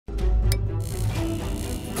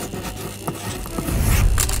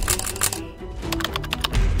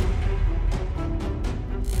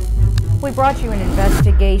We brought you an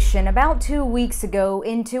investigation about 2 weeks ago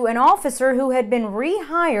into an officer who had been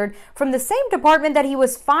rehired from the same department that he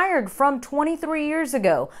was fired from 23 years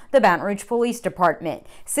ago, the Baton Rouge Police Department.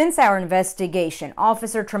 Since our investigation,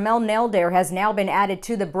 Officer Tramelle Neldare has now been added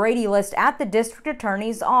to the Brady list at the District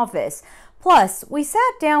Attorney's Office. Plus, we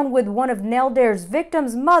sat down with one of Neldare's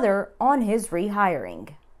victim's mother on his rehiring.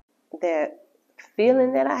 That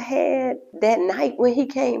feeling that I had that night when he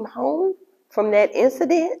came home from that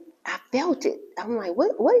incident, I felt it. I'm like,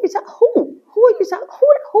 what are you talking? Who are you talking?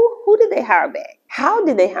 Who did they hire back? How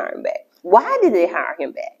did they hire him back? Why did they hire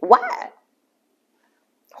him back? Why?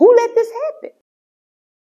 Who let this happen?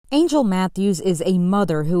 Angel Matthews is a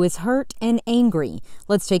mother who is hurt and angry.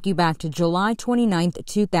 Let's take you back to July 29,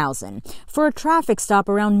 2000, for a traffic stop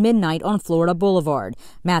around midnight on Florida Boulevard.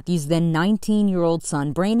 Matthews' then 19-year-old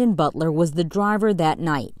son, Brandon Butler, was the driver that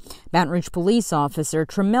night. Baton Rouge police officer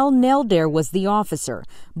Tramelle Neldare was the officer.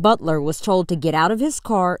 Butler was told to get out of his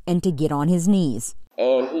car and to get on his knees.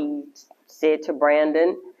 And he said to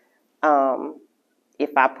Brandon,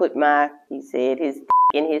 if I put his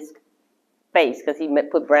in his face, because he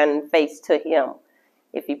put Brandon's face to him.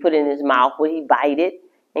 If he put it in his mouth, would he bite it?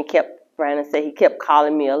 And Brandon said he kept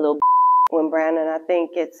calling me a little when Brandon, I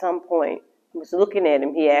think at some point, was looking at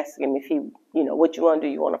him, he asked him if he, what you want to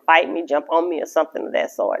do? You want to fight me, jump on me, or something of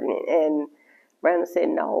that sort? And Brandon said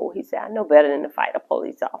no. He said, I know better than to fight a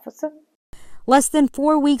police officer. Less than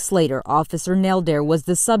 4 weeks later, Officer Neldare was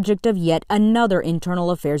the subject of yet another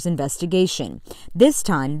internal affairs investigation. This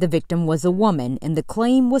time, the victim was a woman, and the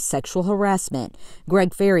claim was sexual harassment.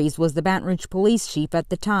 Greg Ferries was the Baton Rouge police chief at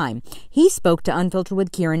the time. He spoke to Unfiltered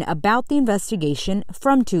with Kiran about the investigation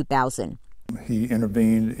from 2000. He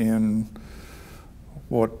intervened in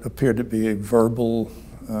what appeared to be a verbal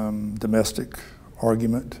domestic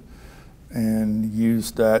argument and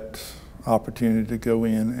used that opportunity to go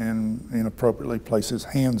in and inappropriately place his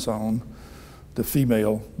hands on the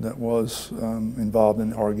female that was involved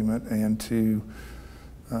in the argument, and to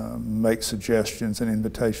make suggestions and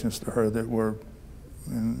invitations to her that were,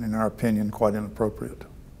 in our opinion, quite inappropriate.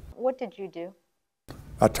 What did you do?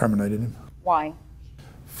 I terminated him. Why?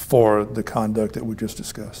 For the conduct that we just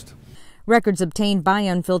discussed. Records obtained by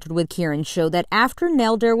Unfiltered with Kiran show that after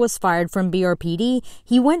Neldare was fired from BRPD,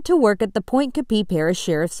 he went to work at the Point-Coupee Parish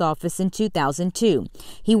Sheriff's Office in 2002.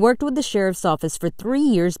 He worked with the Sheriff's Office for 3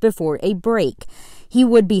 years before a break. He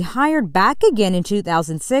would be hired back again in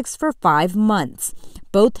 2006 for 5 months.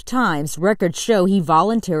 Both times, records show he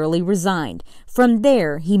voluntarily resigned. From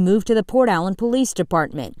there, he moved to the Port Allen Police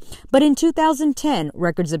Department. But in 2010,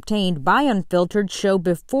 records obtained by Unfiltered show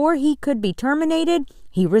before he could be terminated,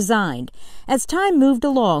 he resigned. As time moved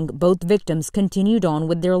along, both victims continued on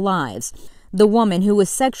with their lives. The woman who was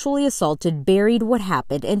sexually assaulted buried what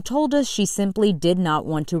happened and told us she simply did not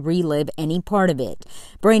want to relive any part of it.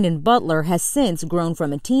 Brandon Butler has since grown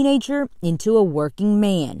from a teenager into a working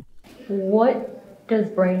man. What does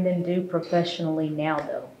Brandon do professionally now,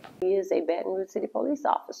 though? He is a Baton Rouge City police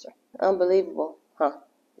officer. Unbelievable, huh?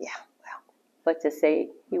 Yeah, well. But to say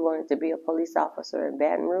he wanted to be a police officer in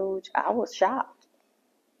Baton Rouge, I was shocked.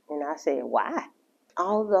 And I said, why?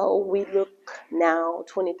 Although we look now,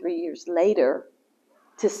 23 years later,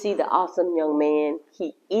 to see the awesome young man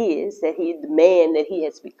he is, the man that he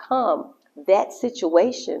has become, that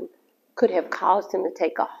situation could have caused him to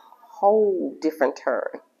take a whole different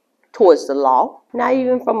turn towards the law. Not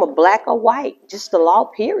even from a black or white, just the law,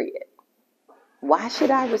 period. Why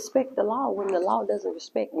should I respect the law when the law doesn't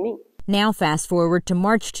respect me? Now fast forward to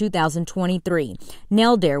March 2023.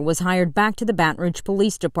 Neldare was hired back to the Baton Rouge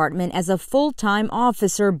Police Department as a full-time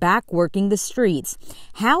officer back working the streets.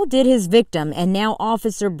 How did his victim and now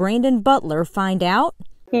Officer Brandon Butler find out?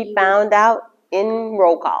 He found out in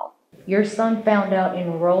roll call. Your son found out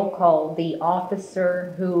in roll call the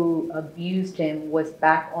officer who abused him was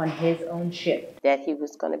back on his own shift. That he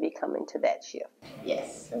was going to be coming to that shift.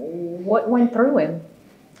 Yes. What went through him?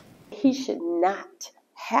 He should not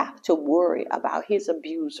have to worry about his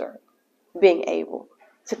abuser being able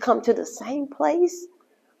to come to the same place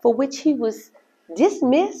for which he was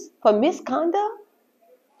dismissed for misconduct.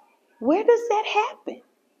 Where does that happen?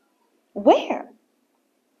 Where?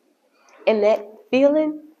 And that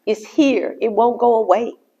feeling is here. It won't go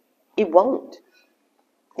away. It won't.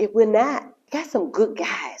 It will not. Got some good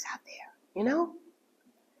guys out there,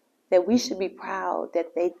 that we should be proud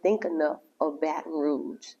that they think enough of Baton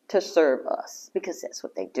Rouge to serve us, because that's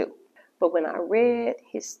what they do. But when I read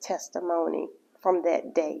his testimony from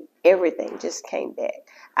that day, everything just came back.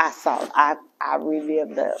 I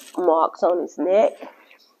relived the marks on his neck.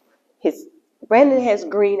 Brandon has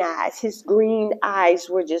green eyes. His green eyes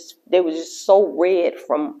were just so red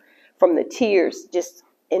from from the tears just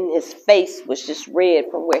in his face was just red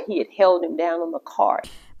from where he had held him down on the cart.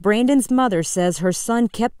 Brandon's mother says her son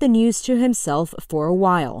kept the news to himself for a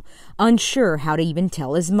while, unsure how to even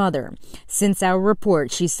tell his mother. Since our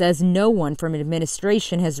report, she says no one from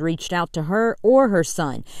administration has reached out to her or her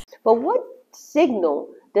son. But what signal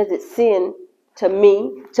does it send to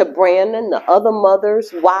me, to Brandon, the other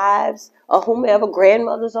mothers, wives, or whomever,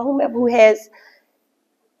 grandmothers, or whomever who has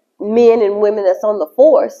men and women that's on the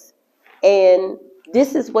force, and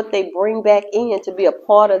this is what they bring back in to be a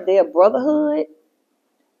part of their brotherhood,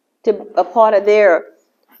 to a part of their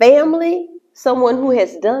family, someone who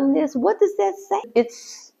has done this? What does that say?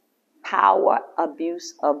 It's power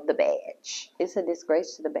abuse of the badge. It's a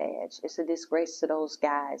disgrace to the badge. It's a disgrace to those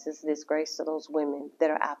guys. It's a disgrace to those women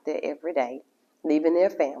that are out there every day, leaving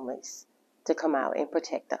their families to come out and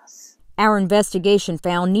protect us. Our investigation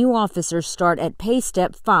found new officers start at pay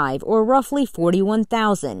step 5, or roughly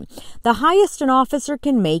 $41,000. The highest an officer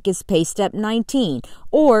can make is pay step 19,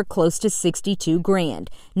 or close to $62,000.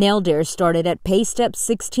 Neldare started at pay step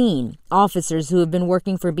 16. Officers who have been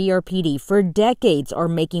working for BRPD for decades are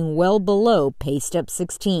making well below pay step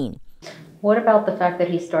 16. What about the fact that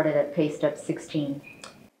he started at pay step 16?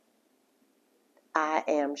 I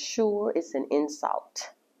am sure it's an insult.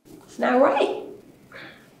 It's not right.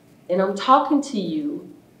 And I'm talking to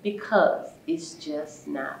you because it's just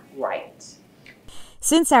not right.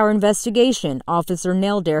 Since our investigation, Officer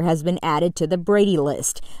Neldare has been added to the Brady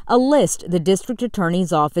list, a list the district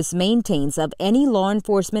attorney's office maintains of any law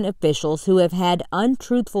enforcement officials who have had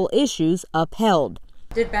untruthful issues upheld.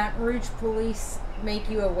 Did Baton Rouge Police make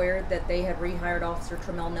you aware that they had rehired Officer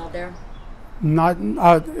Tramelle Neldare? Not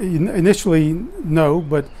initially, no,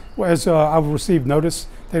 but as I received notice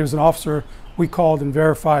that he was an officer, we called and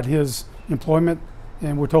verified his employment,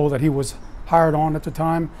 and we're told that he was hired on at the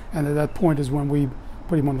time, and at that point is when we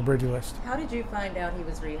put him on the Brady list. How did you find out he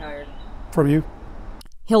was rehired? From you.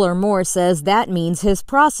 Hiller Moore says that means his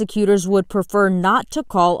prosecutors would prefer not to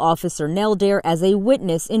call Officer Neldare as a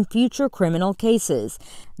witness in future criminal cases.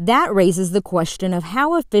 That raises the question of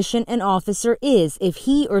how efficient an officer is if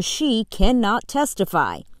he or she cannot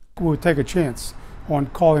testify. We would take a chance on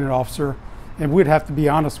calling an officer, and we'd have to be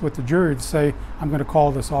honest with the jury to say, I'm going to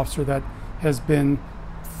call this officer that has been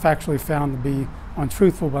factually found to be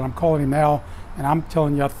untruthful, but I'm calling him now, and I'm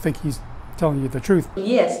telling you I think he's telling you the truth.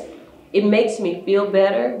 Yes, it makes me feel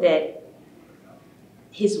better that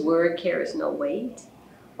his word carries no weight,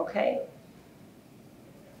 okay?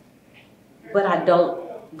 But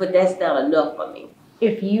that's not enough for me.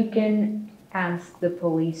 If you can ask the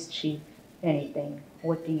police chief anything,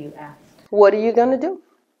 what do you ask? What are you going to do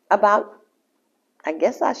about, I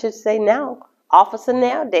guess I should say now, Officer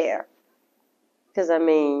Neldare? Because, I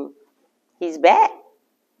mean, he's back.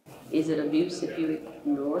 Is it abuse if you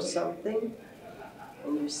ignore something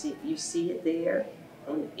and you see it there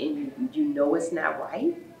and you know it's not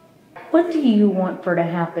right? What do you want for to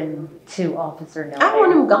happen to Officer Neldare? I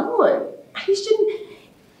want him gone.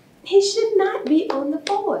 He should not be on the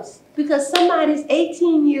force because somebody's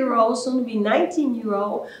 18-year-old, soon to be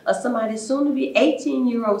 19-year-old, or somebody's soon to be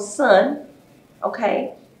 18-year-old son,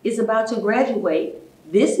 okay, is about to graduate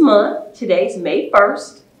this month. Today's May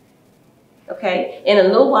 1st. Okay, in a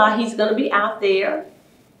little while he's going to be out there.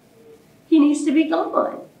 He needs to be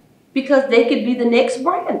gone because they could be the next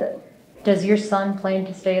Brandon. Does your son plan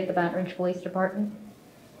to stay at the Baton Rouge Police Department?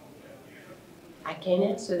 I can't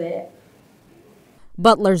answer that.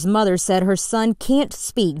 Butler's mother said her son can't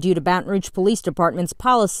speak due to Baton Rouge Police Department's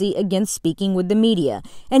policy against speaking with the media,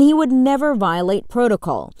 and he would never violate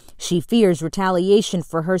protocol. She fears retaliation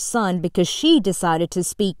for her son because she decided to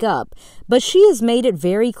speak up, but she has made it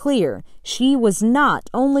very clear she was not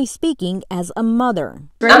only speaking as a mother.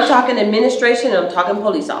 I'm talking administration and I'm talking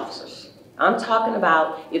police officers. I'm talking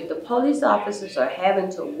about if the police officers are having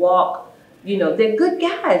to walk, you know, they're good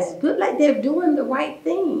guys, good, like they're doing the right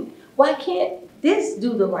thing. Why can't this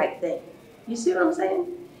do the right thing? You see what I'm saying?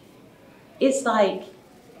 It's like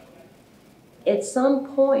at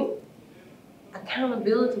some point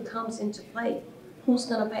accountability comes into play. Who's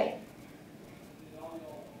going to pay?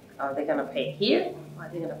 Are they going to pay here or are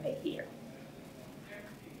they going to pay here?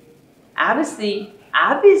 Obviously,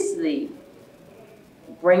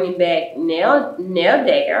 bringing back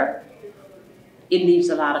Neldare, it leaves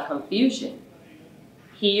a lot of confusion.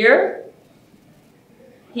 Here,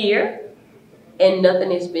 and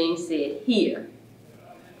nothing is being said here.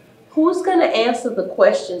 Who's going to answer the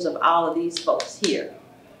questions of all of these folks here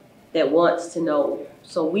that wants to know,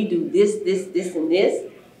 so we do this,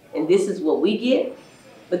 and this is what we get,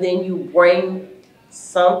 but then you bring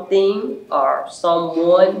something or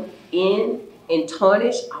someone in and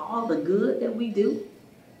tarnish all the good that we do,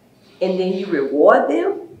 and then you reward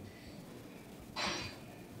them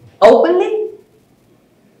openly?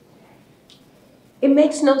 It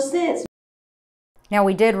makes no sense. Now,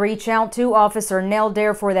 we did reach out to Officer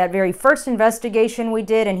Neldare for that very first investigation we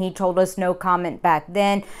did, and he told us no comment back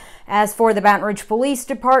then. As for the Baton Rouge Police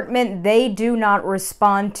Department, they do not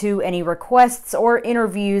respond to any requests or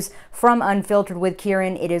interviews from Unfiltered with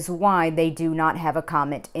Kiran. It is why they do not have a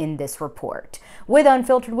comment in this report. With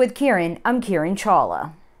Unfiltered with Kiran, I'm Kiran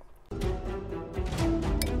Chawla.